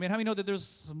Man, how many know that there's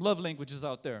some love languages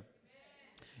out there?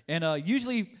 And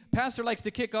usually, pastor likes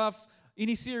to kick off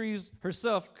any series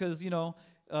herself because,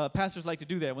 pastors like to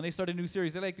do that. When they start a new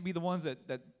series, they like to be the ones that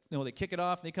they kick it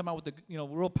off. And they come out with the,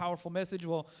 real powerful message.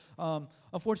 Well,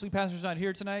 unfortunately, pastor's not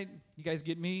here tonight. You guys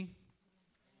get me?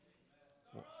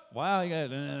 Wow, you guys,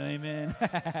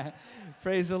 amen.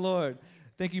 Praise the Lord.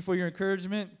 Thank you for your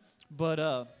encouragement.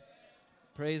 But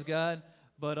praise God.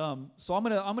 But so I'm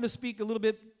gonna speak a little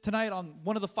bit tonight on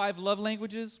one of the 5 love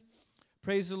languages.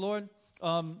 Praise the Lord.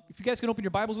 If you guys can open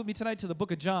your Bibles with me tonight to the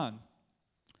book of John,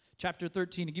 chapter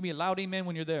 13, and give me a loud amen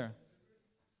when you're there.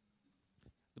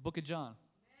 The book of John.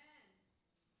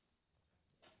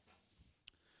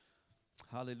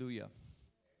 Amen. Hallelujah.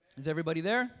 Is everybody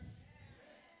there? Amen.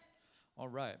 All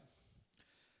right.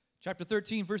 Chapter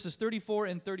 13, verses 34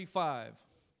 and 35.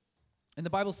 And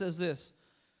the Bible says this: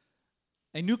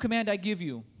 "A new command I give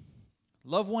you,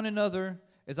 love one another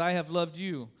as I have loved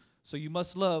you, so you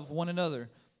must love one another.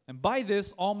 And by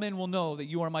this all men will know that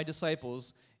you are my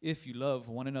disciples, if you love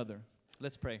one another."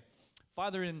 Let's pray.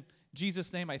 Father, in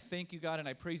Jesus' name, I thank you, God, and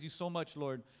I praise you so much,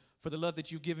 Lord, for the love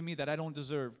that you've given me that I don't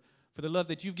deserve, for the love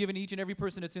that you've given each and every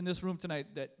person that's in this room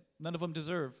tonight that none of them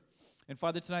deserve. And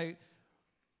Father, tonight,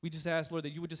 we just ask, Lord,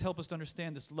 that you would just help us to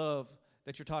understand this love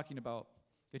that you're talking about,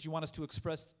 that you want us to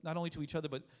express not only to each other,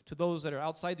 but to those that are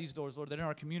outside these doors, Lord, that are in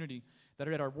our community, that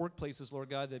are at our workplaces, Lord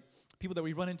God, that people that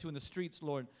we run into in the streets,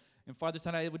 Lord. And Father,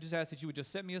 tonight I would just ask that you would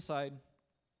just set me aside.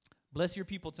 Bless your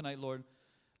people tonight, Lord.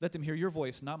 Let them hear your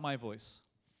voice, not my voice.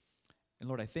 And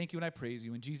Lord, I thank you and I praise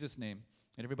you in Jesus' name.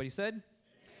 And everybody said?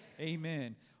 Amen.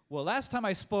 Amen. Well, last time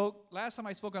I spoke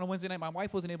on a Wednesday night, my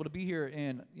wife wasn't able to be here,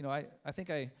 and I think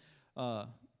I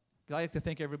like to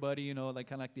thank everybody, like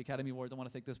kind of like the Academy Awards. I want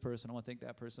to thank this person. I want to thank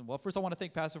that person. Well, first I want to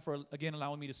thank Pastor for, again,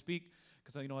 allowing me to speak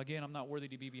because, again, I'm not worthy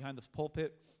to be behind the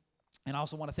pulpit. And I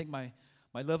also want to thank my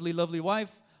lovely, lovely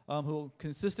wife who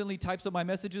consistently types up my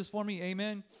messages for me.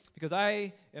 Amen. Because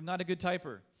I am not a good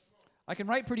typer. I can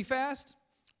write pretty fast,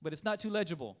 but it's not too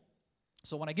legible.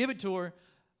 So when I give it to her,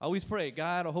 I always pray,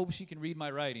 God, I hope she can read my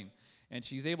writing. And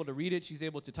she's able to read it. She's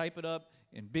able to type it up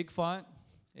in big font.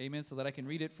 Amen. So that I can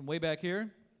read it from way back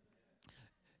here.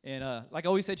 And like I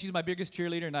always said, she's my biggest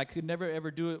cheerleader, and I could never,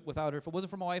 ever do it without her. If it wasn't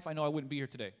for my wife, I know I wouldn't be here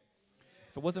today.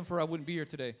 If it wasn't for her, I wouldn't be here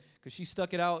today. Because she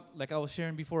stuck it out, like I was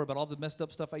sharing before about all the messed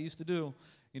up stuff I used to do.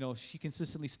 She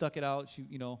consistently stuck it out.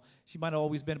 She might have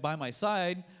always been by my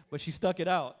side, but she stuck it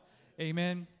out.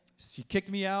 Amen. She kicked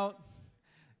me out,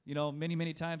 many,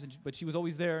 many times, but she was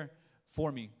always there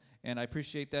for me. And I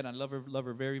appreciate that. I love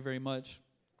her very, very much.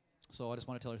 So I just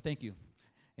want to tell her thank you.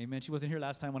 Amen. She wasn't here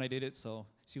last time when I did it, so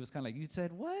she was kind of like, you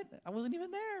said what? I wasn't even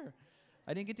there.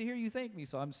 I didn't get to hear you thank me,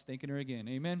 so I'm just thanking her again.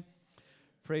 Amen.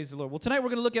 Praise the Lord. Well, tonight we're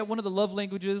going to look at one of the love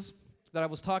languages that I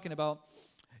was talking about.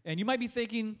 And you might be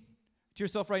thinking to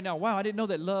yourself right now, wow, I didn't know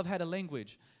that love had a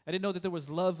language. I didn't know that there was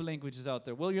love languages out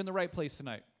there. Well, you're in the right place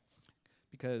tonight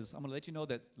because I'm going to let you know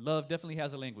that love definitely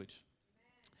has a language.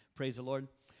 Praise the Lord.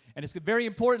 And it's a very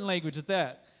important language at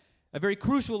that, a very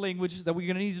crucial language that we're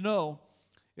going to need to know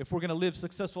if we're going to live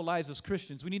successful lives as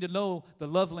Christians. We need to know the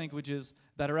love languages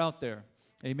that are out there.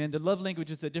 Amen. The love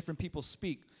languages that different people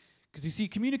speak. Because you see,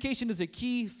 communication is a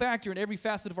key factor in every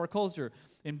facet of our culture.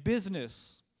 In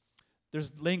business,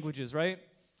 there's languages, right?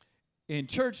 In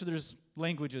church, there's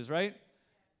languages, right?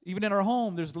 Even in our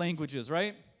home, there's languages,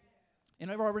 right? In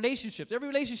our relationships, every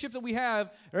relationship that we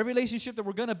have, or every relationship that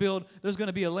we're going to build, there's going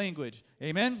to be a language.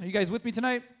 Amen? Are you guys with me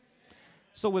tonight?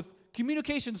 So with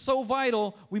communication so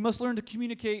vital, we must learn to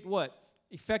communicate what?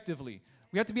 Effectively.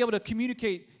 We have to be able to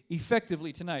communicate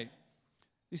effectively tonight.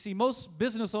 You see, most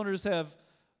business owners have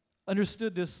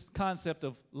understood this concept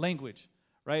of language,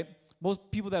 right?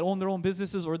 Most people that own their own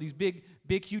businesses or these big,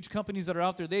 huge companies that are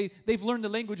out there, they've learned the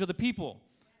language of the people.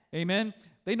 Amen?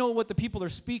 They know what the people are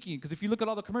speaking. Because if you look at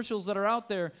all the commercials that are out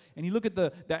there and you look at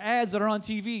the ads that are on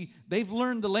TV, they've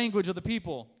learned the language of the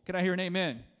people. Can I hear an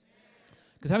amen?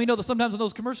 Because how many know that sometimes when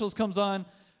those commercials comes on,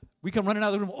 we come running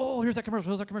out of the room, oh, here's that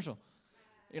commercial.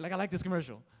 You're like, I like this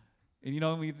commercial. And,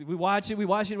 we watch it,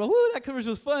 well, whoo, that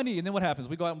commercial is funny. And then what happens?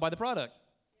 We go out and buy the product,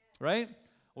 right?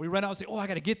 Or we run out and say, oh, I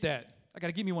got to get that. I got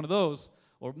to get me one of those.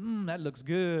 Or, that looks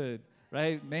good,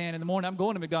 right? Man, in the morning, I'm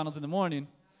going to McDonald's in the morning,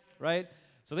 right?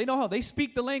 So they know how, they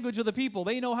speak the language of the people.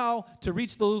 They know how to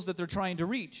reach those that they're trying to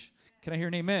reach. Can I hear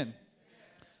an amen?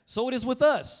 So it is with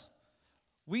us.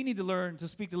 We need to learn to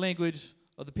speak the language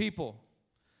of the people.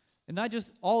 And not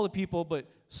just all the people, but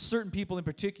certain people in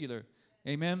particular.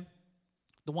 Amen?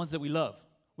 The ones that we love.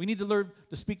 We need to learn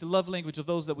to speak the love language of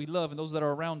those that we love and those that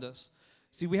are around us.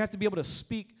 See, we have to be able to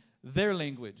speak their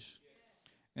language.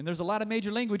 And there's a lot of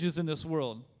major languages in this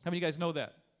world. How many of you guys know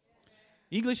that?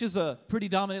 English is a pretty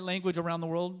dominant language around the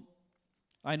world.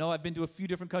 I know I've been to a few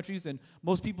different countries, and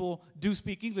most people do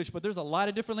speak English, but there's a lot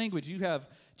of different languages. You have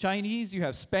Chinese, you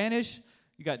have Spanish,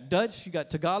 you got Dutch, you got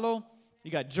Tagalog,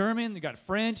 you got German, you got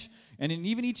French, and in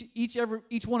even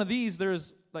each one of these,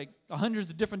 there's like hundreds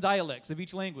of different dialects of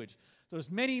each language. So there's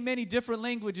many different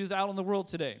languages out in the world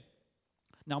today.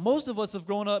 Now, most of us have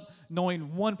grown up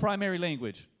knowing one primary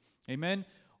language. Amen?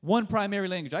 One primary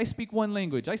language. I speak one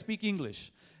language. I speak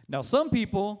English. Now, some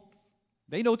people,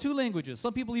 they know 2 languages.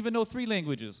 Some people even know 3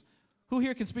 languages. Who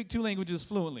here can speak 2 languages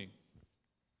fluently?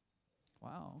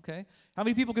 Wow, okay. How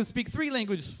many people can speak 3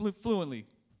 languages fluently?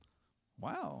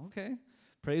 Wow, okay.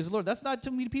 Praise the Lord. That's not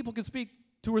too many people can speak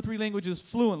 2 or 3 languages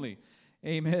fluently.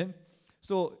 Amen.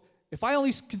 So if I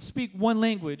only can speak one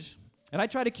language, and I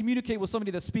try to communicate with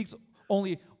somebody that speaks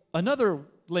only another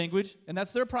language, and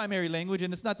that's their primary language,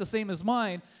 and it's not the same as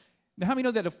mine, now how many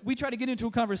know that if we try to get into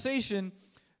a conversation,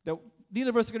 that neither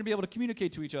of us are going to be able to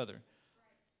communicate to each other?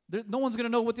 No one's going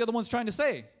to know what the other one's trying to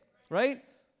say, right?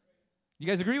 You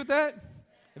guys agree with that?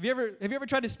 Have you ever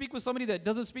tried to speak with somebody that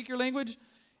doesn't speak your language,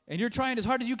 and you're trying as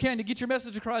hard as you can to get your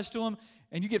message across to them,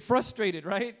 and you get frustrated,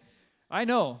 right? I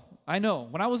know.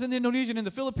 When I was in Indonesia and in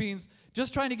the Philippines,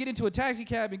 just trying to get into a taxi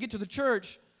cab and get to the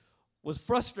church was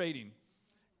frustrating.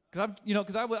 Because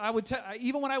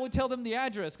even when I would tell them the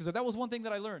address, because that was one thing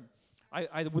that I learned.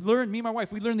 I would learn, me and my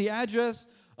wife, we'd learn the address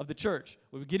of the church.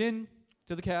 We would get in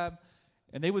to the cab,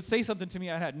 and they would say something to me.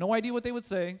 I had no idea what they would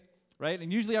say, right?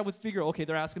 And usually I would figure, okay,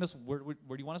 they're asking us, where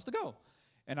do you want us to go?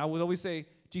 And I would always say,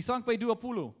 Cisangpe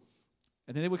 20.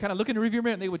 And then they would kind of look in the rearview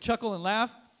mirror, and they would chuckle and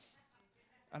laugh.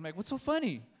 I'm like, what's so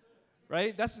funny?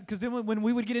 Right? That's because then when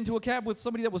we would get into a cab with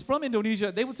somebody that was from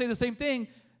Indonesia, they would say the same thing.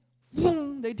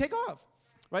 Boom, they'd take off.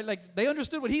 Right? Like, they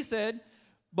understood what he said,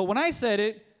 but when I said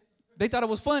it, they thought it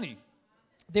was funny.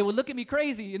 They would look at me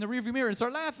crazy in the rearview mirror and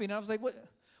start laughing. And I was like,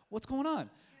 what's going on?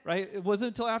 Right? It wasn't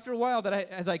until after a while that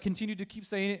as I continued to keep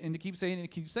saying it and to keep saying it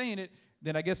and keep saying it,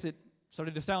 then I guess it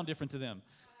started to sound different to them.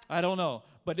 I don't know.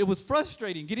 But it was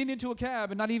frustrating getting into a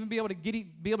cab and not even be able to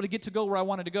get to go where I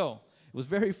wanted to go. It was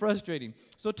very frustrating.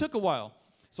 So it took a while.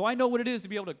 So I know what it is to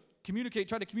be able to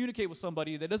try to communicate with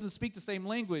somebody that doesn't speak the same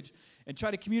language and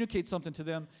try to communicate something to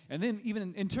them, and then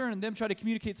even in turn, them try to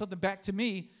communicate something back to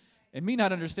me and me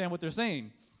not understand what they're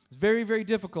saying. It's very, very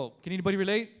difficult. Can anybody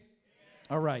relate?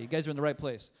 Yeah. All right, you guys are in the right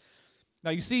place.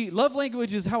 Now, you see, love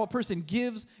language is how a person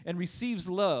gives and receives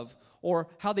love, or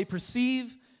how they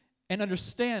perceive and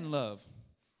understand love.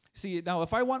 See, now,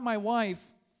 if I want my wife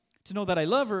to know that I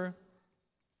love her,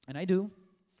 and I do,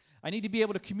 I need to be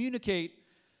able to communicate.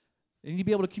 I need to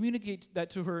be able to communicate that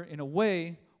to her in a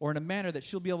way or in a manner that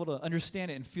she'll be able to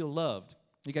understand it and feel loved.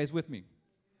 You guys with me?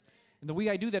 And the way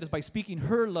I do that is by speaking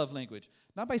her love language,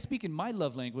 not by speaking my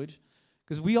love language,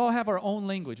 because we all have our own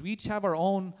language. We each have our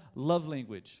own love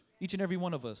language, each and every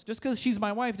one of us. Just because she's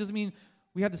my wife doesn't mean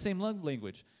we have the same love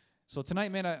language. So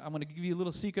tonight, man, I'm going to give you a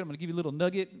little secret. I'm going to give you a little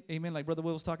nugget, amen, like Brother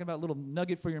Will was talking about, a little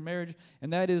nugget for your marriage,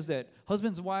 and that is that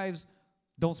husbands and wives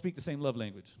don't speak the same love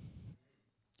language.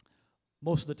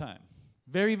 Most of the time.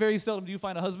 Very, very seldom do you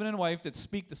find a husband and wife that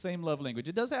speak the same love language.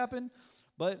 It does happen,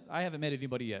 but I haven't met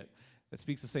anybody yet that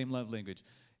speaks the same love language.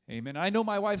 Amen. I know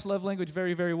my wife's love language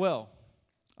very, very well.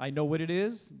 I know what it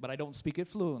is, but I don't speak it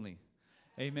fluently.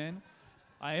 Amen.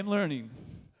 I am learning.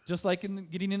 Just like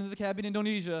getting into the cab in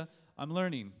Indonesia, I'm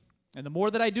learning. And the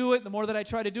more that I do it, the more that I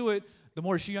try to do it, the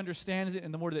more she understands it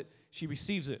and the more that she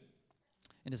receives it.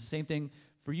 And it's the same thing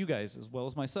for you guys as well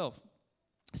as myself.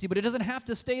 See, but it doesn't have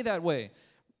to stay that way,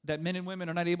 that men and women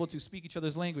are not able to speak each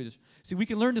other's language. See, we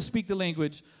can learn to speak the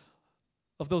language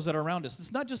of those that are around us.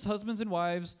 It's not just husbands and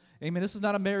wives. Amen. This is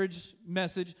not a marriage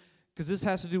message, because this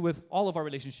has to do with all of our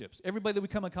relationships. Everybody that we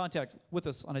come in contact with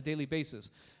us on a daily basis.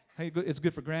 It's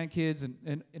good for grandkids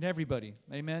and everybody.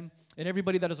 Amen. And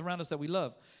everybody that is around us that we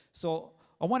love. So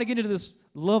I want to get into this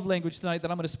love language tonight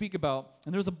that I'm going to speak about.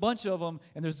 And there's a bunch of them,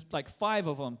 and there's like 5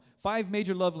 of them, 5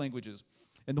 major love languages.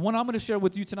 And the one I'm going to share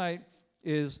with you tonight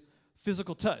is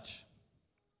physical touch.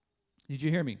 Did you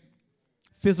hear me?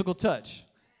 Physical touch.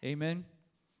 Amen.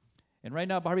 And right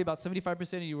now, probably about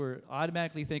 75% of you were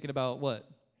automatically thinking about what?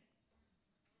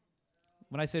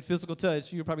 When I said physical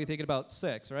touch, you were probably thinking about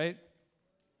sex, right?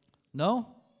 No?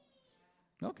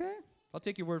 Okay. I'll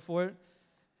take your word for it.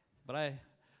 But I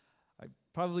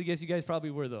probably guess you guys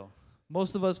probably were, though.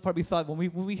 Most of us probably thought when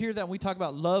we hear that, when we talk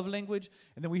about love language,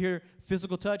 and then we hear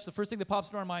physical touch, the first thing that pops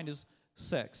in our mind is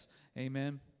sex.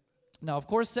 Amen. Now, of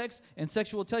course, sex and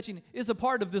sexual touching is a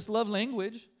part of this love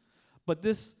language, but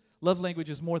this love language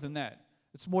is more than that.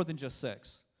 It's more than just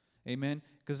sex. Amen.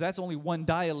 Because that's only one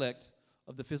dialect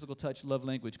of the physical touch love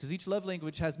language. Because each love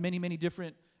language has many, many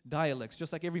different dialects.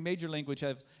 Just like every major language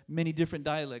has many different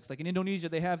dialects. Like in Indonesia,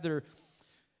 they have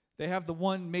the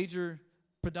one major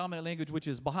predominant language, which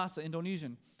is Bahasa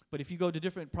Indonesian. But if you go to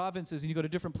different provinces and you go to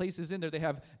different places in there, they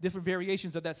have different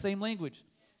variations of that same language.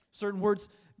 Certain words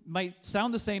might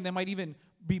sound the same. They might even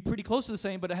be pretty close to the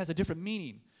same, but it has a different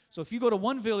meaning. So if you go to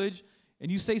one village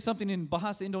and you say something in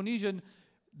Bahasa Indonesian,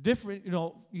 different,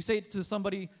 you say it to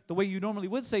somebody the way you normally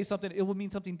would say something, it will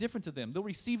mean something different to them. They'll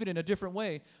receive it in a different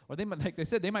way. Or they might, like they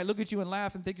said, they might look at you and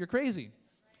laugh and think you're crazy.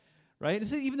 Right?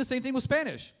 It's even the same thing with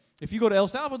Spanish. If you go to El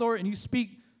Salvador and you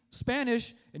speak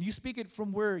Spanish and you speak it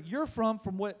from where you're from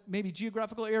what maybe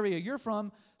geographical area you're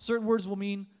from, certain words will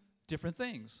mean different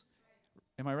things.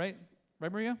 Am I right?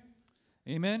 Right, Maria?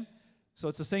 Amen? So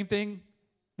it's the same thing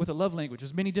with a love language.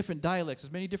 There's many different dialects.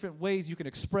 There's many different ways you can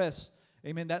express,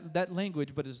 amen, that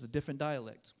language, but it's a different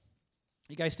dialect.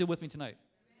 You guys still with me tonight?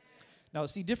 Now,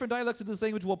 see, different dialects of this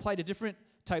language will apply to different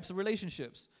types of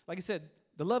relationships. Like I said,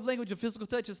 the love language of physical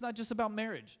touch is not just about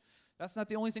marriage. That's not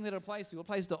the only thing that it applies to. It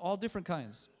applies to all different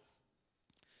kinds.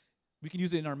 We can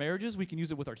use it in our marriages. We can use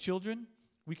it with our children.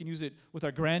 We can use it with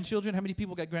our grandchildren. How many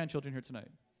people got grandchildren here tonight?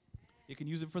 You can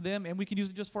use it for them, and we can use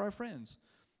it just for our friends.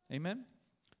 Amen?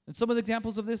 And some of the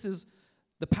examples of this is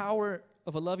the power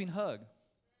of a loving hug.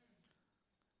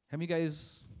 How many of you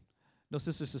guys know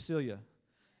Sister Cecilia?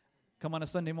 Come on a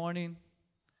Sunday morning.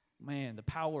 Man, the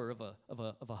power of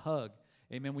a hug.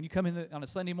 Amen. When you come in on a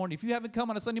Sunday morning, if you haven't come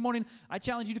on a Sunday morning, I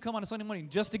challenge you to come on a Sunday morning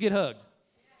just to get hugged.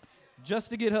 Just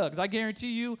to get hugged. I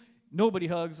guarantee you, nobody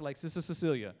hugs like Sister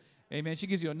Cecilia. Amen. She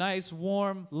gives you a nice,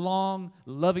 warm, long,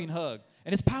 loving hug.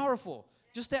 And it's powerful.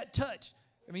 Just that touch.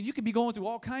 I mean, you could be going through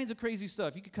all kinds of crazy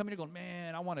stuff. You could come in here going,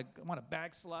 man, I want to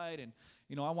backslide, and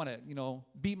I want to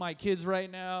beat my kids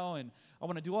right now, and I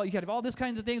want to do all. You got all this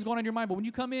kinds of things going on in your mind. But when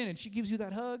you come in and she gives you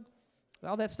that hug,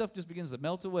 all that stuff just begins to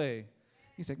melt away.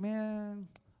 He's like, man,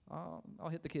 I'll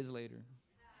hit the kids later.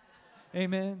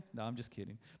 Amen. No, I'm just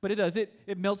kidding. But it does.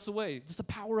 It melts away. Just the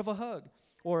power of a hug.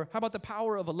 Or how about the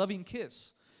power of a loving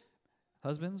kiss?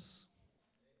 Husbands,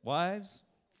 wives,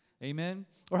 amen.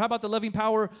 Or how about the loving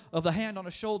power of the hand on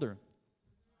a shoulder?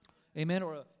 Amen.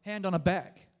 Or a hand on a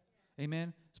back.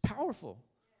 Amen. It's powerful.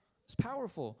 It's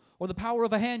powerful. Or the power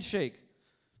of a handshake.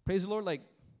 Praise the Lord, like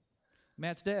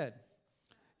Matt's dad.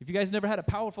 If you guys never had a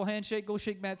powerful handshake, go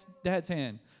shake Matt's dad's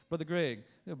hand. Brother Greg,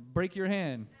 it'll break your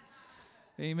hand.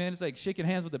 Amen. It's like shaking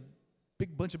hands with a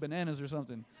big bunch of bananas or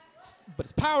something. But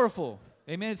it's powerful.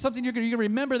 Amen. It's something you're going to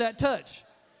remember that touch.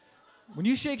 When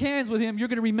you shake hands with him, you're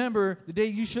going to remember the day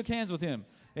you shook hands with him.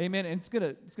 Amen. And it's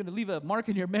going to leave a mark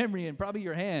in your memory and probably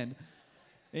your hand.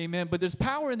 Amen. But there's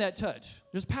power in that touch.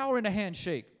 There's power in a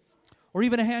handshake. Or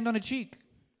even a hand on a cheek.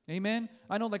 Amen.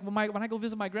 I know, like when I go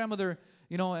visit my grandmother,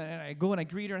 and I go and I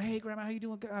greet her, and hey, Grandma, how you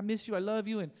doing? I miss you. I love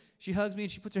you. And she hugs me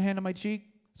and she puts her hand on my cheek.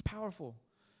 It's powerful.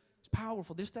 It's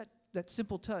powerful. Just that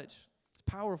simple touch. It's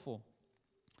powerful.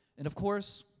 And of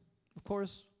course,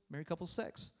 married couple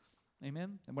sex.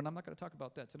 Amen. And I'm not going to talk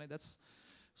about that tonight.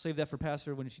 Save that for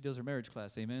Pastor when she does her marriage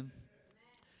class. Amen.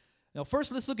 Now,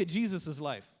 first, let's look at Jesus'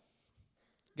 life.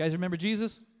 You guys remember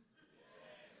Jesus?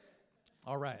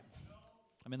 All right.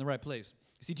 I'm in the right place.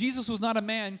 You see, Jesus was not a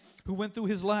man who went through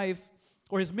his life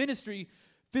or his ministry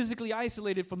physically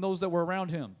isolated from those that were around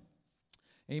him.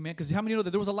 Amen. Because how many know that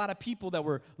there was a lot of people that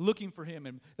were looking for him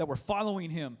and that were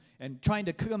following him and trying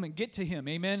to come and get to him.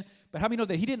 Amen. But how many know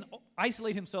that he didn't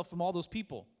isolate himself from all those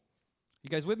people? You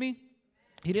guys with me?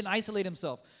 He didn't isolate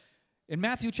himself. In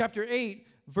Matthew chapter 8,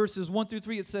 verses 1 through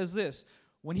 3, it says this.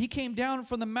 When he came down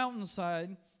from the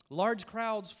mountainside, large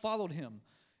crowds followed him.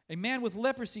 A man with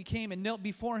leprosy came and knelt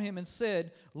before him and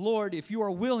said, Lord, if you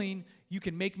are willing, you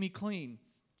can make me clean.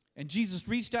 And Jesus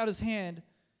reached out his hand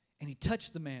and he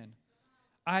touched the man.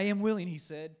 I am willing, he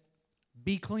said.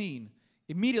 Be clean.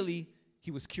 Immediately,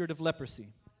 he was cured of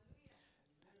leprosy.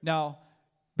 Now,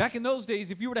 back in those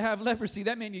days, if you were to have leprosy,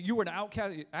 that meant you were an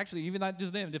outcast. Actually, even not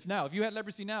just then, if you had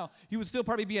leprosy now, you would still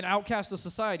probably be an outcast of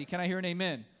society. Can I hear an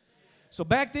amen? So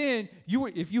back then,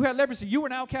 if you had leprosy, you were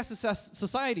an outcast of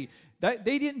society.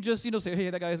 They didn't just, say, hey,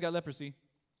 that guy's got leprosy.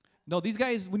 No, these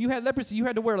guys, when you had leprosy, you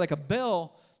had to wear like a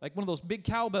bell, like one of those big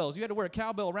cowbells. You had to wear a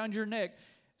cowbell around your neck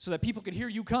so that people could hear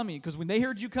you coming. Because when they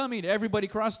heard you coming, everybody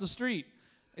crossed the street.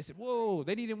 They said, whoa,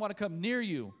 they didn't even want to come near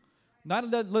you, not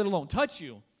let alone touch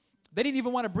you. They didn't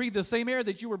even want to breathe the same air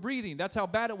that you were breathing. That's how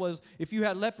bad it was if you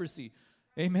had leprosy.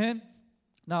 Amen?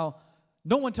 Now,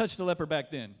 no one touched a leper back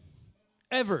then,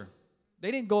 ever. They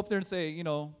didn't go up there and say,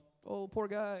 oh, poor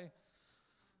guy,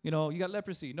 you got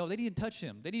leprosy. No, they didn't touch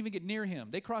him. They didn't even get near him.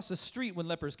 They crossed the street when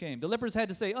lepers came. The lepers had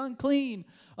to say, unclean,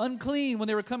 unclean, when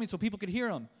they were coming so people could hear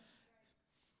them.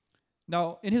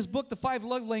 Now, in his book, The 5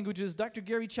 Love Languages, Dr.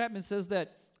 Gary Chapman says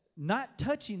that not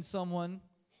touching someone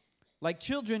like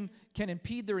children can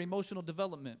impede their emotional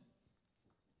development.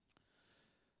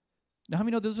 Now, how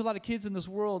many know there's a lot of kids in this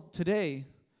world today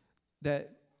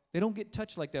that they don't get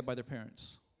touched like that by their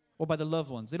parents or by their loved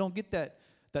ones? They don't get that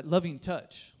loving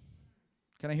touch.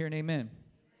 Can I hear an amen?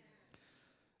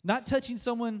 Not touching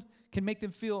someone can make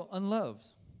them feel unloved.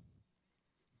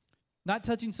 Not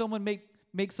touching someone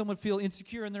make someone feel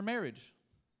insecure in their marriage.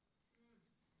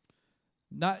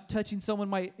 Not touching someone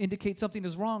might indicate something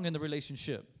is wrong in the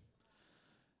relationship.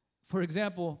 For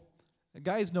example,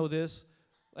 guys know this.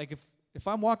 Like if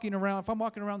I'm walking around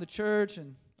the church,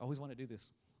 and I always want to do this,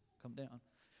 come down.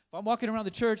 If I'm walking around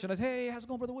the church and I say, hey, how's it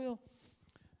going, Brother Will?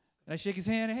 And I shake his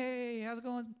hand, hey, how's it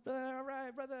going, brother? All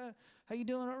right, brother. How you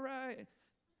doing? All right.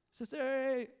 Sister,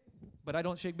 hey. But I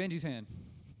don't shake Benji's hand.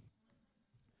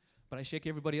 But I shake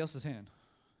everybody else's hand.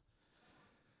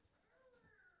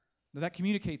 Now that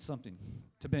communicates something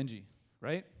to Benji,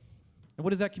 right? And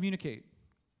what does that communicate?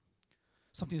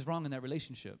 Something's wrong in that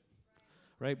relationship,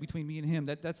 right? Between me and him.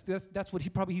 That's what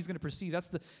he's going to perceive.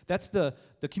 That's the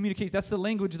communication. That's the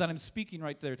language that I'm speaking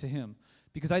right there to him.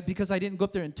 Because I didn't go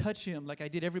up there and touch him like I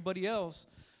did everybody else.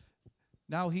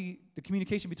 Now the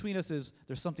communication between us is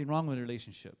there's something wrong with the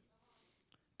relationship.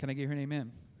 Can I get her an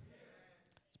amen?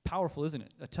 It's powerful, isn't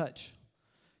it? A touch.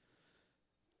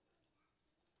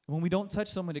 When we don't touch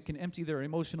someone, it can empty their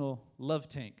emotional love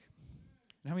tank.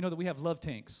 And how many know that we have love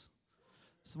tanks?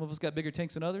 Some of us got bigger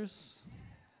tanks than others.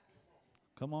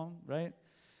 Come on, right?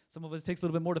 Some of us, it takes a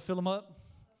little bit more to fill them up.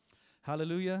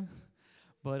 Hallelujah.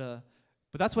 But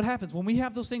that's what happens. When we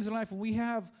have those things in life, when we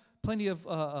have plenty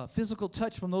of physical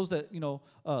touch from those that,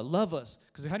 love us.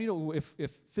 Because how do you know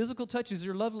if physical touch is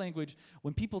your love language,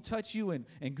 when people touch you and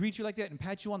greet you like that and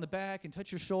pat you on the back and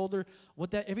touch your shoulder,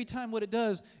 every time what it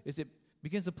does is it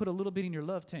begins to put a little bit in your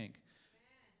love tank.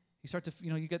 You start to,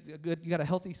 you got a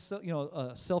healthy,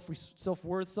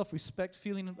 self-worth, self-respect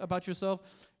feeling about yourself.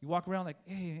 You walk around like,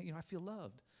 hey, I feel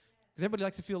loved. Because everybody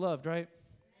likes to feel loved, right?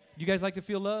 You guys like to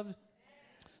feel loved?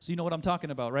 So you know what I'm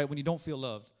talking about, right? When you don't feel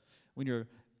loved, when your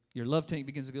love tank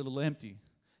begins to get a little empty.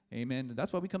 Amen. And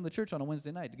that's why we come to church on a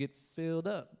Wednesday night, to get filled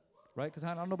up, right? Because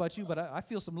I don't know about you, but I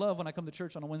feel some love when I come to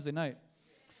church on a Wednesday night.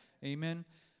 Amen.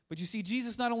 But you see,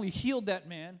 Jesus not only healed that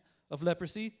man of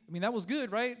leprosy. I mean, that was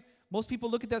good, right? Most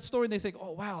people look at that story and they say,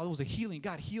 oh, wow, it was a healing.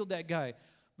 God healed that guy.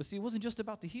 But see, it wasn't just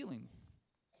about the healing.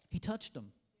 He touched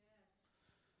him.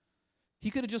 He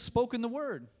could have just spoken the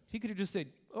word. He could have just said,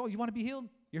 oh, you want to be healed?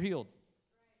 You're healed.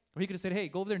 Or he could have said, hey,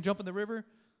 go over there and jump in the river.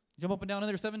 Jump up and down in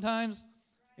there 7 times,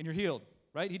 and you're healed,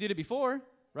 right? He did it before,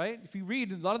 right? If you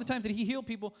read, a lot of the times that he healed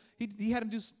people, he had them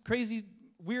do crazy,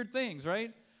 weird things,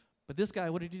 right? But this guy,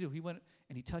 what did he do? He went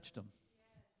and he touched them.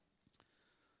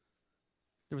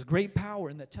 There was great power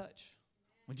in that touch.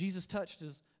 When Jesus touched,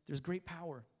 there's great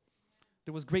power.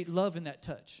 There was great love in that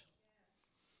touch.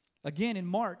 Again, in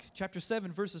Mark chapter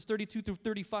 7, verses 32 through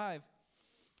 35,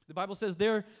 the Bible says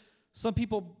there, some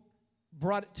people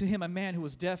brought to him a man who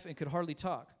was deaf and could hardly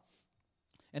talk.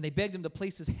 And they begged him to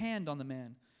place his hand on the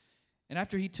man. And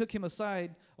after he took him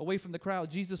aside, away from the crowd,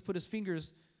 Jesus put his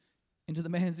fingers into the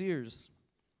man's ears.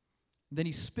 Then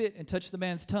he spit and touched the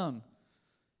man's tongue.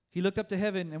 He looked up to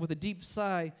heaven and with a deep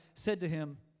sigh said to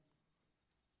him,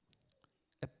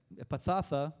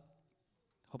 Ephathatha,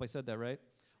 hope I said that right,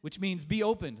 which means be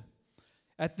opened.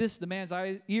 At this, the man's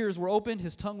ears were opened,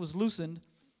 his tongue was loosened,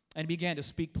 and he began to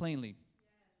speak plainly.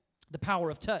 The power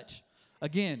of touch.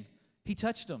 Again, he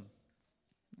touched him.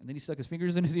 And then he stuck his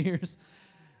fingers in his ears,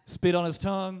 spit on his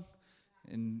tongue,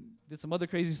 and did some other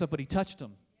crazy stuff, but he touched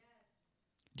him.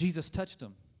 Jesus touched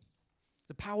him.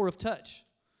 The power of touch.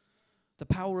 The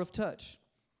power of touch.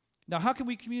 Now, how can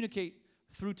we communicate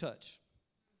through touch?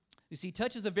 You see,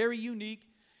 touch is a very unique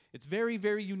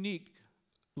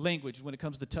language when it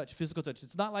comes to touch, physical touch.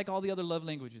 It's not like all the other love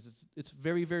languages. It's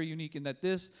very, very unique in that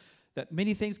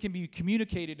many things can be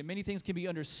communicated and many things can be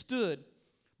understood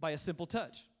by a simple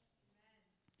touch.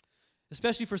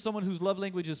 Especially for someone whose love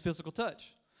language is physical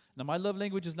touch. Now, my love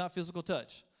language is not physical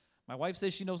touch. My wife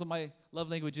says she knows what my love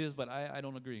language is, but I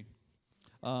don't agree.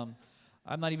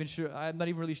 I'm not even sure.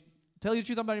 Tell you the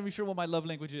truth, I'm not even sure what my love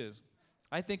language is.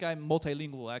 I think I'm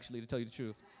multilingual, actually, to tell you the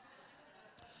truth.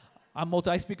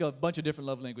 I speak a bunch of different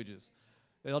love languages.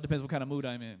 It all depends what kind of mood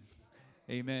I'm in.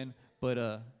 Amen.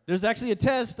 But there's actually a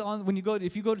test on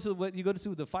if you go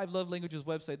to the 5 Love Languages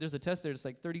website. There's a test there. It's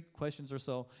like 30 questions or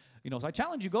so. So I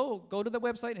challenge you, go to the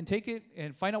website and take it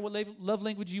and find out what love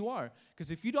language you are. Because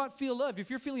if you don't feel loved,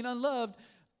 if you're feeling unloved,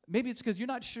 maybe it's because you're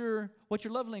not sure what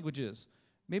your love language is.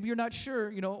 Maybe you're not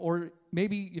sure, or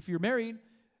maybe if you're married,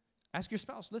 Ask your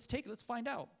spouse. Let's take it. Let's find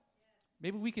out.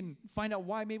 Maybe we can find out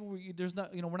why. Maybe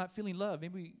we're not feeling love.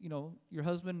 Maybe, your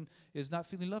husband is not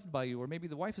feeling loved by you, or maybe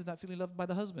the wife is not feeling loved by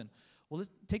the husband. Well, let's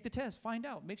take the test. Find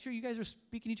out. Make sure you guys are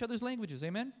speaking each other's languages.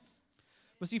 Amen?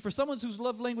 But see, for someone whose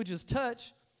love language is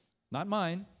touch, not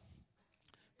mine,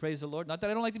 praise the Lord. Not that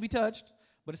I don't like to be touched,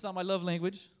 but it's not my love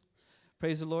language.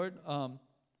 Praise the Lord.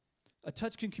 A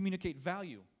touch can communicate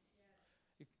value.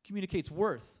 It communicates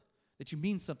worth, that you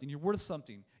mean something. You're worth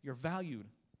something. You're valued.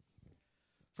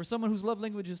 For someone whose love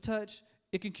language is touch,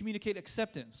 it can communicate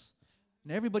acceptance.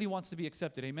 And everybody wants to be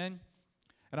accepted, amen?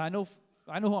 And I know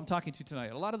who I'm talking to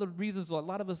tonight. A lot of the reasons a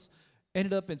lot of us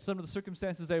ended up in some of the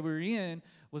circumstances that we were in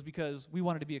was because we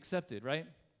wanted to be accepted, right?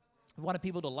 We wanted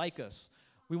people to like us.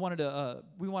 We wanted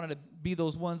to be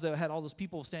those ones that had all those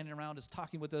people standing around us,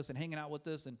 talking with us and hanging out with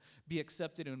us and be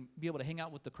accepted and be able to hang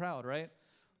out with the crowd, right?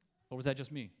 Or was that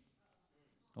just me?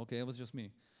 Okay, it was just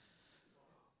me.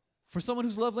 For someone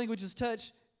whose love language is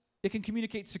touch, it can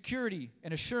communicate security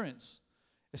and assurance,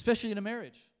 especially in a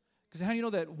marriage. Because how do you know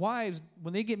that wives,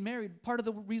 when they get married, part of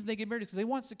the reason they get married is because they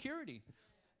want security.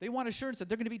 They want assurance that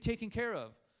they're going to be taken care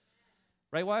of.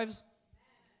 Right, wives?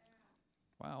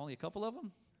 Wow, only a couple of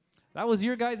them? That was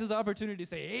your guys' opportunity to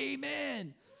say,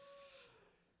 amen.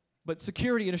 But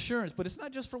security and assurance. But it's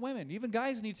not just for women. Even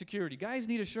guys need security. Guys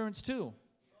need assurance too.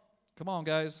 Come on,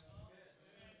 guys.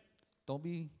 Don't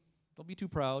be too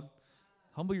proud.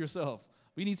 Humble yourself.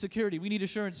 We need security. We need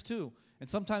assurance too. And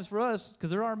sometimes for us, because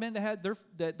there are men that had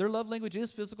their love language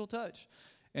is physical touch.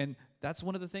 And that's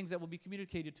one of the things that will be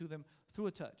communicated to them through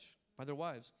a touch by their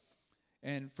wives.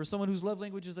 And for someone whose love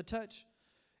language is a touch,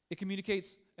 it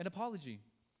communicates an apology.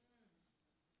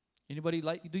 Anybody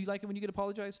do you like it when you get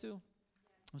apologized to?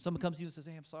 When someone comes to you and says,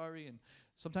 hey, I'm sorry. And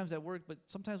sometimes at work, but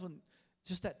sometimes when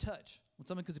just that touch, when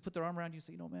someone could put their arm around you and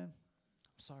say, man,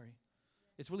 I'm sorry.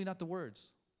 It's really not the words.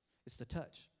 It's the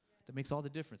touch that makes all the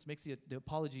difference, makes the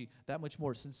apology that much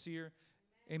more sincere.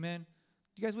 Amen.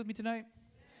 You guys with me tonight?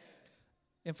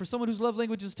 And for someone whose love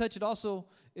language is touch, it also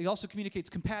communicates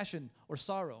compassion or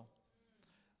sorrow.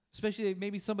 Especially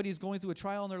maybe somebody's going through a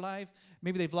trial in their life.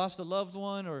 Maybe they've lost a loved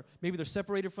one, or maybe they're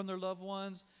separated from their loved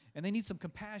ones, and they need some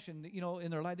compassion,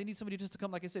 in their life. They need somebody just to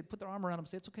come, like I said, put their arm around them and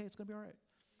say, it's okay, it's going to be all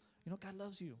right. God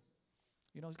loves you.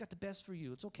 He's got the best for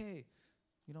you. It's okay.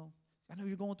 I know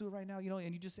you're going through it right now,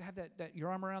 and you just have that your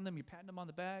arm around them, you're patting them on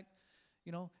the back.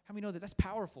 How many know that's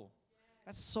powerful?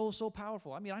 That's so, so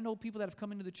powerful. I mean, I know people that have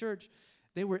come into the church,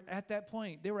 they were at that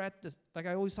point. They were at the, like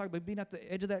I always talk about, being at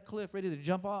the edge of that cliff, ready to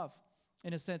jump off,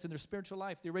 in a sense, in their spiritual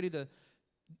life. They're ready to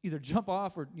either jump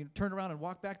off or turn around and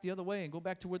walk back the other way and go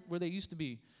back to where they used to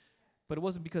be. But it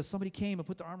wasn't because somebody came and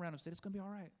put their arm around them and said, it's going to be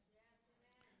all right.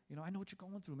 I know what you're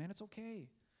going through, man. It's okay.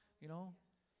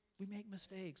 We make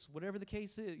mistakes, whatever the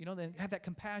case is. They have that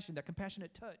compassion, that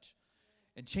compassionate touch,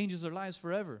 and changes their lives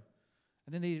forever.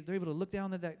 And then they're able to look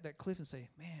down at that cliff and say,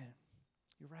 man,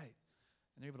 you're right.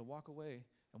 And they're able to walk away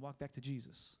and walk back to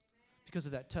Jesus because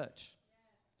of that touch.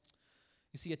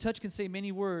 You see, a touch can say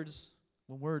many words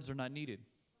when words are not needed.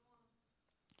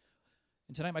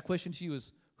 And tonight my question to you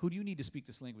is, who do you need to speak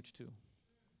this language to?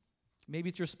 Maybe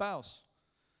it's your spouse.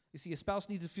 You see, a spouse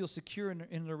needs to feel secure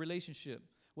in their relationship,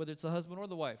 whether it's the husband or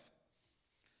the wife.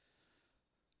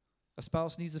 A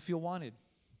spouse needs to feel wanted.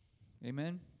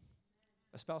 Amen?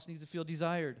 A spouse needs to feel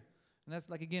desired. And that's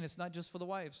again, it's not just for the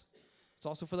wives. It's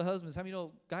also for the husbands. How many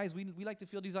know, guys, we like to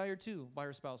feel desired too by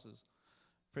our spouses.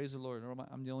 Praise the Lord. Or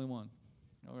I'm the only one.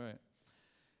 All right.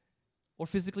 Or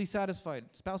physically satisfied.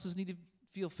 Spouses need to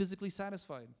feel physically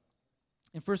satisfied.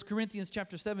 In 1 Corinthians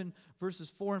chapter 7, verses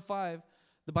 4 and 5,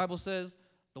 the Bible says,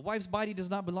 the wife's body does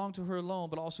not belong to her alone,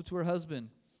 but also to her husband.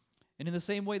 And in the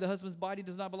same way, the husband's body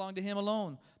does not belong to him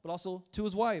alone, but also to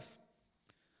his wife.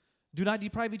 Do not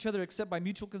deprive each other except by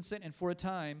mutual consent and for a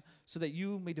time, so that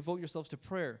you may devote yourselves to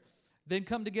prayer. Then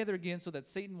come together again so that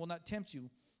Satan will not tempt you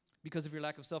because of your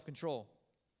lack of self-control.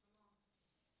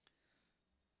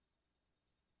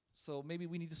 So maybe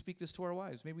we need to speak this to our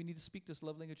wives. Maybe we need to speak this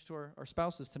love language to our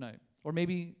spouses tonight. Or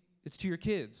maybe it's to your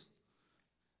kids.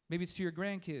 Maybe it's to your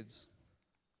grandkids.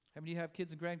 How many of you have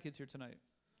kids and grandkids here tonight?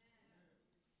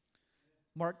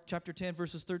 Mark chapter 10,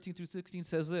 verses 13 through 16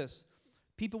 says this.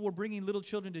 People were bringing little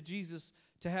children to Jesus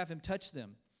to have him touch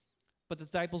them, but the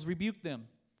disciples rebuked them.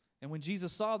 And when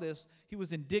Jesus saw this, he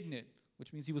was indignant,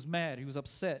 which means he was mad, he was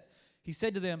upset. He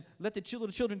said to them, let the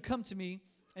children come to me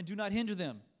and do not hinder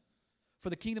them, for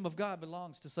the kingdom of God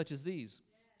belongs to such as these.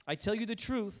 I tell you the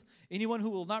truth, anyone who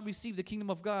will not receive the kingdom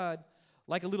of God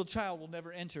like a little child will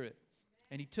never enter it.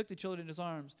 And he took the children in his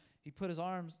arms, he put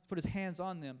his hands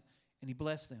on them, and he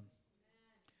blessed them.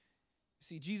 You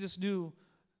see, Jesus knew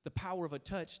the power of a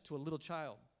touch to a little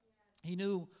child. He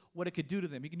knew what it could do to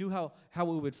them. He knew how it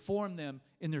would form them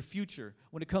in their future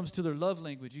when it comes to their love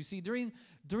language. You see, during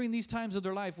these times of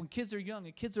their life, when kids are young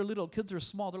and kids are little, kids are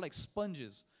small, they're like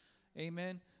sponges.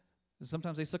 Amen. And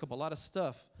sometimes they suck up a lot of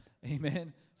stuff.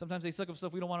 Amen. Sometimes they suck up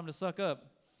stuff we don't want them to suck up.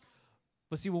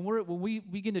 But see, when we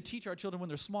begin to teach our children when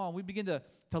they're small, we begin to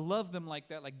love them like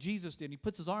that, like Jesus did. And he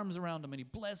puts his arms around them and he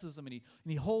blesses them and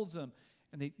he holds them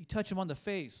and you touch them on the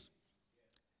face.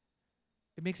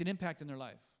 It makes an impact in their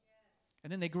life.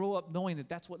 And then they grow up knowing that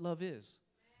that's what love is.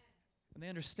 And they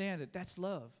understand that that's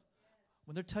love.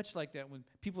 When they're touched like that, when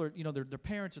people are, their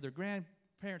parents or their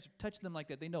grandparents touch them like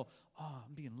that, they know, oh,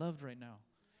 I'm being loved right now.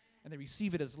 And they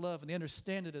receive it as love, and they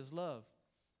understand it as love.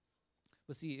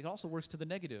 But see, it also works to the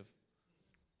negative.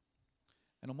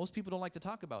 And most people don't like to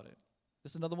talk about it.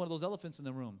 This is another one of those elephants in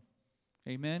the room.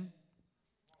 Amen?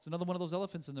 It's another one of those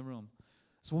elephants in the room.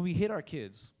 So when we hit our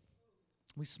kids,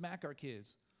 we smack our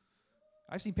kids.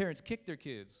 I've seen parents kick their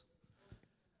kids.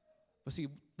 But see,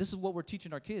 this is what we're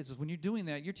teaching our kids. Is when you're doing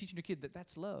that, you're teaching your kid that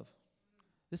that's love.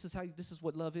 This is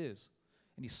what love is.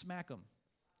 And you smack them.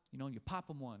 And you pop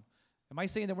them one. Am I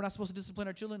saying that we're not supposed to discipline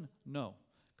our children? No.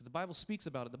 Because the Bible speaks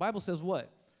about it. The Bible says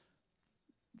what?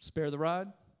 Spare the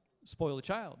rod, spoil the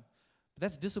child. But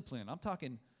that's discipline. I'm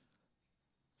talking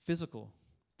physical,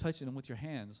 touching them with your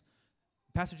hands.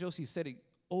 Pastor Josie said it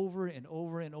over and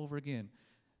over and over again.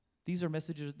 These are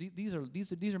messages, these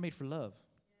are made for love.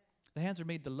 The hands are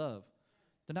made to love.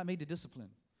 They're not made to discipline.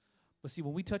 But see,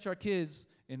 when we touch our kids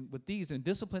with these and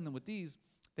discipline them with these,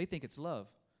 they think it's love.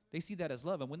 They see that as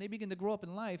love. And when they begin to grow up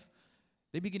in life,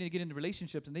 they begin to get into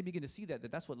relationships and they begin to see that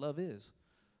that's what love is.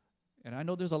 And I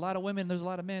know there's a lot of women, there's a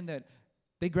lot of men that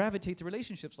they gravitate to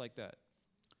relationships like that,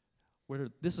 where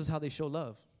this is how they show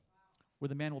love, where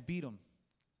the man will beat them.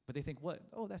 But they think, what?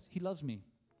 Oh, he loves me.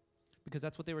 Because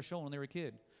that's what they were shown when they were a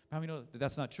kid. How many know that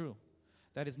that's not true?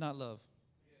 That is not love.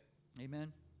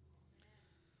 Amen.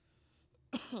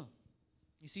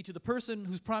 You see, to the person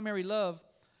whose primary love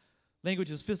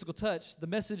language is physical touch, the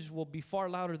message will be far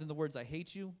louder than the words, I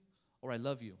hate you or I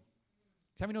love you.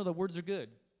 How many know that words are good?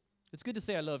 It's good to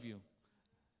say I love you.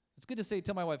 It's good to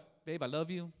tell my wife, babe, I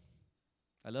love you.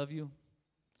 I love you.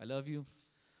 I love you.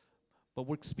 But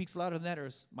what speaks louder than that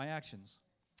is my actions.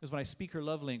 Is when I speak her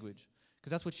love language.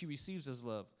 Because that's what she receives as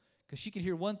love. Because she can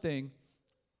hear one thing,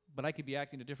 but I could be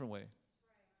acting a different way.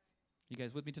 You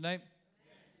guys with me tonight?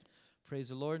 Amen. Praise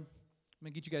the Lord. I'm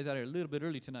going to get you guys out of here a little bit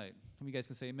early tonight. How many of you guys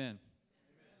can say amen?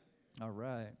 Amen? All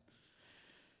right.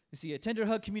 You see, a tender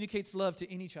hug communicates love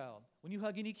to any child. When you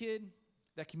hug any kid,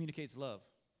 that communicates love.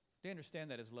 They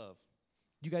understand that as love.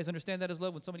 You guys understand that as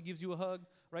love when somebody gives you a hug,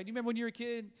 right? You remember when you were a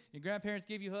kid, your grandparents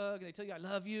gave you a hug, and they tell you, I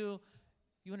love you.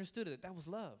 You understood it. That was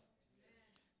love.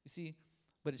 You see,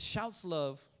 but it shouts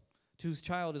love to whose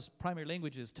child his primary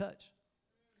language is touch.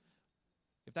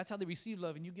 If that's how they receive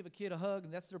love and you give a kid a hug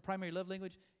and that's their primary love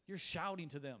language, you're shouting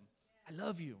to them, I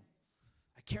love you.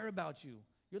 I care about you.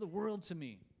 You're the world to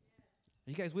me.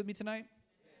 Are you guys with me tonight?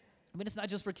 I mean, it's not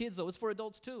just for kids, though. It's for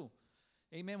adults, too.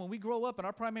 Amen. When we grow up and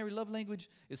our primary love language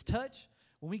is touch,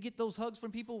 when we get those hugs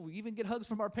from people, we even get hugs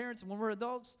from our parents, and when we're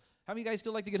adults, how many of you guys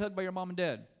still like to get hugged by your mom and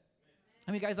dad?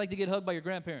 How many of you guys like to get hugged by your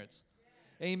grandparents?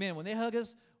 Amen. When they hug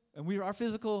us and our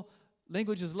physical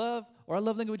language is love, or our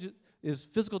love language is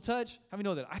physical touch, how many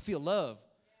know that? I feel love.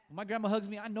 When my grandma hugs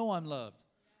me, I know I'm loved.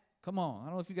 Come on. I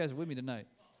don't know if you guys are with me tonight.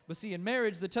 But see, in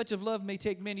marriage, the touch of love may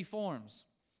take many forms.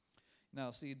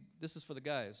 Now, see, this is for the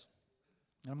guys.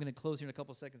 And I'm going to close here in a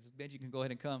couple of seconds. Benji, you can go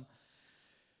ahead and come.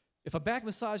 If a back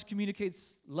massage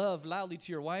communicates love loudly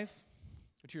to your wife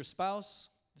or to your spouse,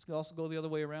 this can also go the other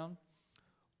way around,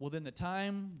 well, then the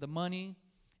time, the money,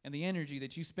 and the energy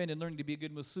that you spend in learning to be a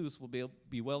good masseuse will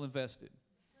be well invested.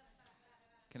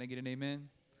 Can I get an amen? Amen.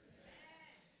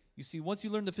 You see, once you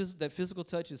learn that physical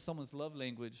touch is someone's love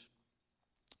language,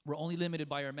 we're only limited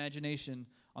by our imagination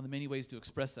on the many ways to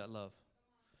express that love.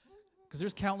 Because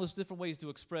there's countless different ways to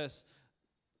express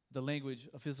the language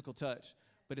of physical touch,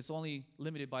 but it's only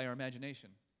limited by our imagination.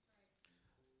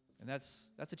 And that's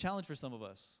a challenge for some of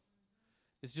us.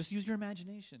 It's just use your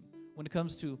imagination when it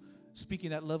comes to speaking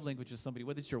that love language to somebody,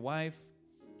 whether it's your wife,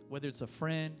 whether it's a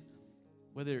friend,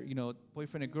 whether,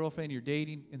 boyfriend and girlfriend you're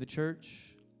dating in the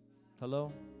church.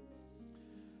 Hello?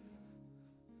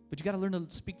 But you got to learn to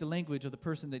speak the language of the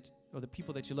person or the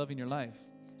people that you love in your life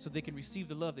so they can receive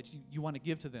the love that you want to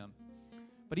give to them.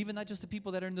 But even not just the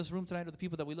people that are in this room tonight or the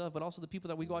people that we love, but also the people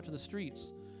that we go out to the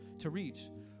streets to reach.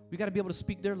 We got to be able to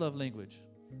speak their love language.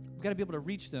 We got to be able to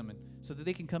reach them so that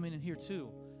they can come in and hear too,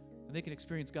 and they can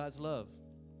experience God's love.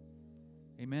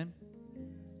 Amen?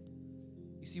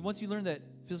 You see, once you learn that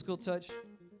physical touch,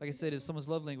 like I said, is someone's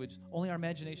love language, only our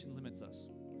imagination limits us.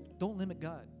 Don't limit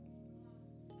God.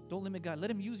 Don't limit God. Let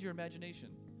him use your imagination.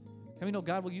 How many know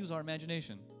God will use our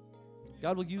imagination?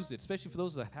 God will use it, especially for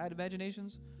those that had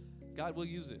imaginations. God will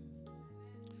use it.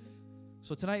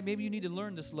 So tonight, maybe you need to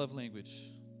learn this love language.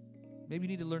 Maybe you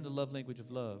need to learn the love language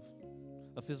of love,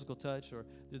 of physical touch, or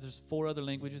there's 4 other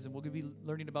languages, and we're going to be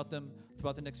learning about them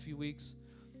throughout the next few weeks.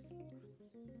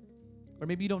 Or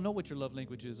maybe you don't know what your love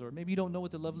language is, or maybe you don't know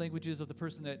what the love language is of the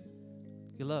person that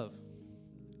you love.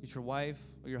 It's your wife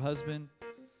or your husband,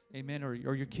 amen, or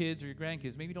your kids or your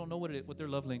grandkids. Maybe you don't know what their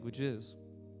love language is.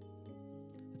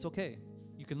 It's okay.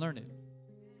 You can learn it.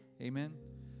 Amen.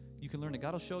 You can learn it.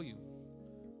 God will show you.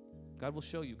 God will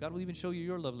show you. God will even show you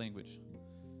your love language.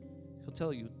 He'll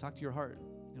tell you, talk to your heart,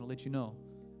 and he'll let you know.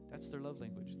 That's their love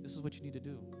language. This is what you need to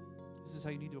do. This is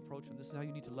how you need to approach them. This is how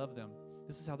you need to love them.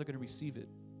 This is how they're going to receive it.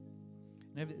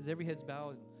 And every head's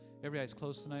bowed, every eye's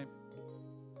closed tonight.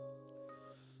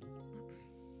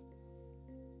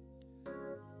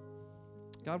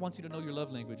 God wants you to know your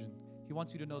love language, and he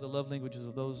wants you to know the love languages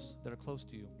of those that are close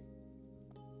to you.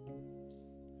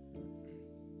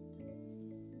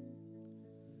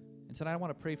 And tonight I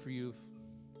want to pray for you.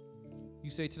 If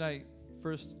you say tonight,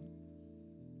 first,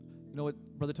 you know what,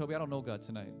 Brother Toby, I don't know God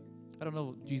tonight. I don't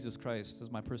know Jesus Christ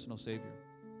as my personal Savior.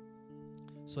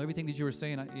 So everything that you were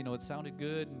saying, it sounded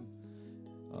good,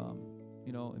 and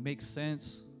it makes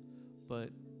sense,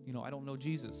 but I don't know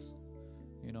Jesus.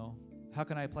 How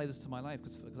can I apply this to my life?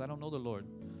 Because I don't know the Lord.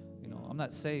 I'm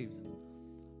not saved.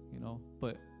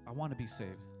 But I want to be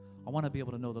saved. I want to be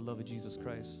able to know the love of Jesus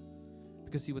Christ.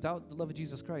 Because see, without the love of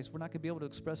Jesus Christ, we're not going to be able to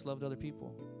express love to other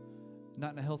people,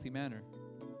 not in a healthy manner.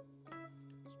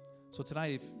 So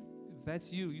tonight, if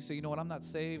that's you, you say, you know what, I'm not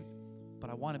saved, but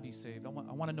I want to be saved. I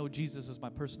want to know Jesus as my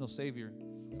personal Savior.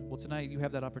 Well, tonight you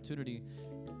have that opportunity,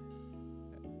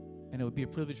 and it would be a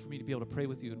privilege for me to be able to pray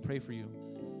with you and pray for you.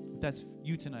 If that's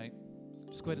you tonight,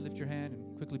 just go ahead and lift your hand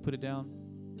and quickly put it down.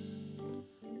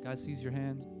 God sees your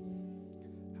hand.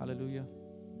 Hallelujah.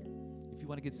 If you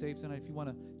want to get saved tonight, if you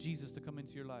want Jesus to come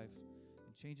into your life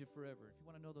and change it forever, if you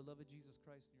want to know the love of Jesus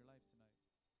Christ in your life,